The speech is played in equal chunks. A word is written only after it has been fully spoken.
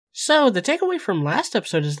So, the takeaway from last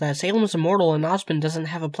episode is that Salem is immortal and Osmond doesn't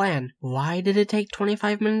have a plan. Why did it take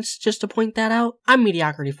 25 minutes just to point that out? I'm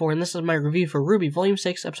Mediocrity4 and this is my review for RWBY Volume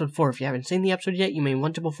 6, Episode 4. If you haven't seen the episode yet, you may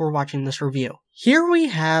want to before watching this review. Here we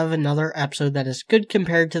have another episode that is good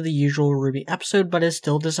compared to the usual RWBY episode, but is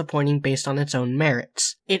still disappointing based on its own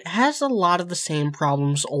merits. It has a lot of the same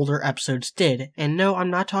problems older episodes did, and no,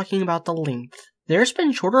 I'm not talking about the length. There's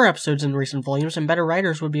been shorter episodes in recent volumes, and better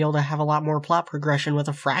writers would be able to have a lot more plot progression with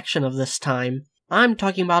a fraction of this time. I'm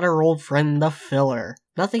talking about our old friend, the filler.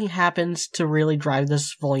 Nothing happens to really drive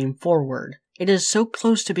this volume forward. It is so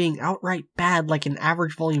close to being outright bad like an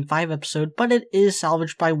average Volume 5 episode, but it is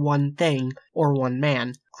salvaged by one thing, or one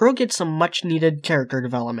man. Crow gets some much-needed character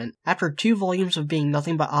development. After 2 volumes of being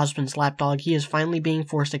nothing but Osmond's lapdog, he is finally being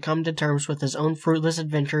forced to come to terms with his own fruitless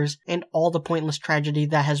adventures and all the pointless tragedy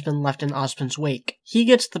that has been left in Osmond's wake. He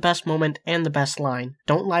gets the best moment and the best line.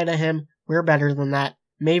 Don't lie to him, we're better than that.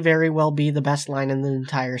 May very well be the best line in the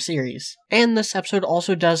entire series. And this episode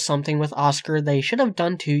also does something with Oscar they should have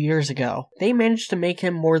done 2 years ago. They managed to make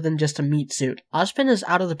him more than just a meat suit. Osmond is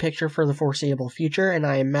out of the picture for the foreseeable future, and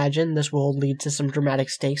I imagine this will lead to some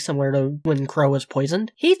dramatic stakes similar to when Crow was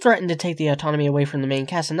poisoned. He threatened to take the autonomy away from the main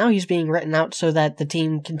cast, and now he's being written out so that the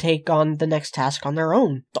team can take on the next task on their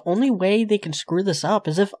own. The only way they can screw this up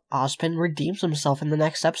is if Osmond redeems himself in the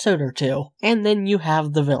next episode or two. And then you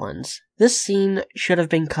have the villains. This scene should have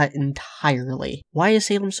been cut entirely. Why is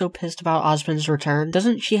Salem so pissed about Osmond's return?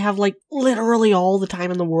 Doesn't she have, literally all the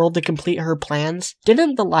time in the world to complete her plans?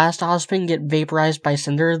 Didn't the last Osmond get vaporized by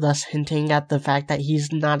Cinder, thus hinting at the fact that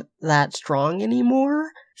he's not that strong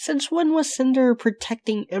anymore? Since when was Cinder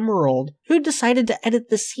protecting Emerald? Who decided to edit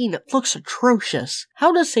this scene? It looks atrocious.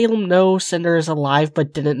 How does Salem know Cinder is alive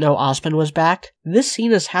but didn't know Osmond was back? This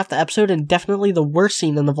scene is half the episode and definitely the worst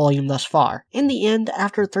scene in the volume thus far. In the end,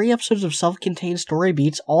 after 3 episodes of self-contained story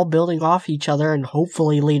beats all building off each other and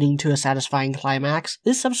hopefully leading to a satisfying climax,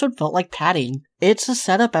 this episode felt like padding. It's a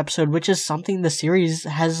setup episode, which is something the series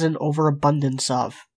has an overabundance of.